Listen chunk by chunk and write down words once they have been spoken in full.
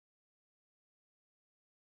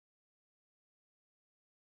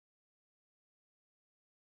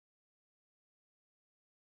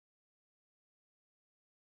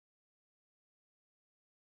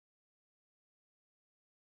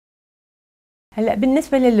هلا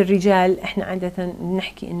بالنسبة للرجال احنا عادة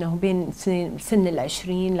نحكي انه بين سن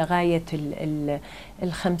 20 لغاية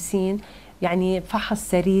 50، يعني فحص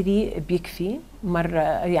سريري بيكفي مرة،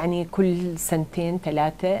 يعني كل سنتين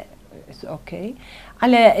ثلاثة اوكي.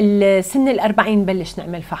 على سن 40 نبلش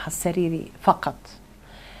نعمل فحص سريري فقط.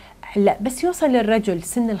 هلا بس يوصل الرجل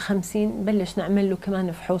سن 50 نبلش نعمل له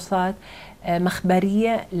كمان فحوصات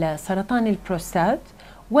مخبرية لسرطان البروستات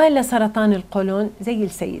ولا سرطان القولون زي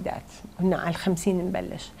السيدات. قلنا على 50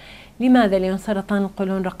 نبلش. لماذا؟ لأن سرطان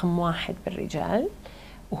القولون رقم 1 بالرجال،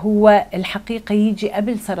 وهو الحقيقة يجي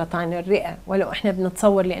قبل سرطان الرئة، ولو احنا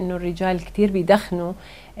بنتصور لأنه الرجال كتير بيدخنوا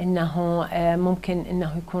انه ممكن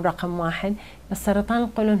انه يكون رقم 1، بس سرطان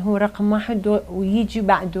القولون هو رقم 1 ويجي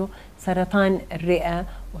بعده سرطان الرئة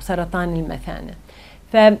وسرطان المثانة.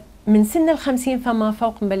 فمن سن 50 فما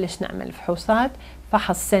فوق نبلش نعمل فحوصات،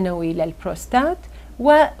 فحص سنوي للبروستات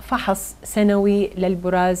وفحص سنوي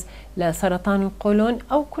للبراز لسرطان القولون،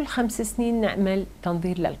 أو كل 5 سنين نعمل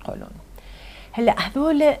تنظير للقولون. هلا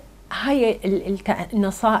هذول هاي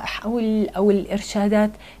النصائح أو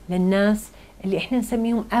الإرشادات للناس اللي احنا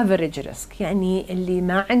نسميهم average risk، يعني اللي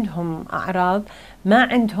ما عندهم أعراض، ما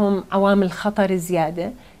عندهم عوامل خطر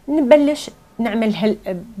زيادة، نبلش نعمل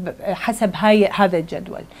حسب هذا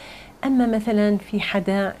الجدول. أما مثلا في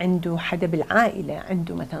حدا بالعائلة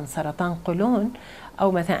عنده مثلا سرطان قولون،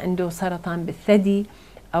 أو مثلا عنده سرطان بالثدي،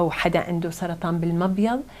 أو حدا عنده سرطان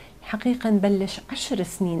بالمبيض، الحقيقة نبلش 10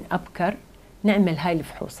 سنين أبكر نعمل هاي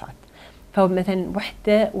الفحوصات. فمثلا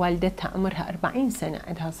وحدة والدتها عمرها 40 سنة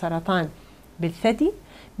عندها سرطان بالثدي،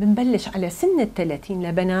 بنبلش على سن 30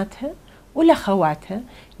 لبناتها ولخواتها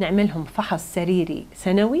نعملهم فحص سريري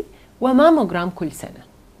سنوي وماموجرام كل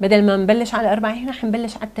سنة. بدل ما نبلش على 40 رح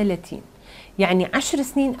نبلش على 30، يعني 10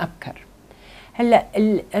 سنين أبكر. هلا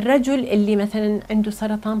الرجل اللي مثلا عنده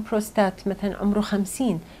سرطان بروستات مثلا عمره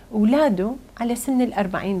 50، أولاده على سن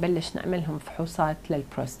 40 بلش نعملهم فحوصات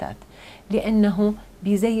للبروستات، لأنه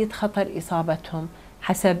بيزيد خطر إصابتهم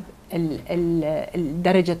حسب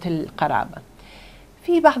درجة القرابة.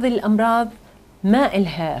 في بعض الأمراض ما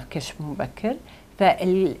إلها كشف مبكر،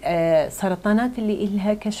 فالسرطانات اللي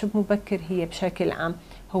إلها كشف مبكر هي بشكل عام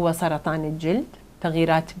هو سرطان الجلد،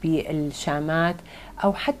 تغييرات بالشامات،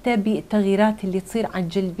 أو حتى بالتغييرات اللي تصير على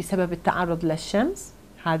الجلد بسبب التعرض للشمس،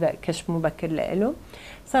 هذا كشف مبكر له.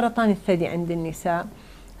 سرطان الثدي عند النساء،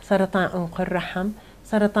 سرطان عنق الرحم،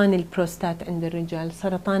 سرطان البروستات عند الرجال،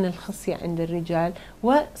 سرطان الخصية عند الرجال،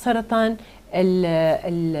 وسرطان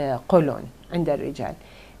القولون عند الرجال.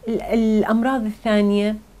 الأمراض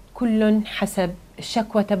الثانية كل حسب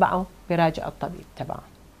الشكوى تبعه براجع الطبيب تبعه.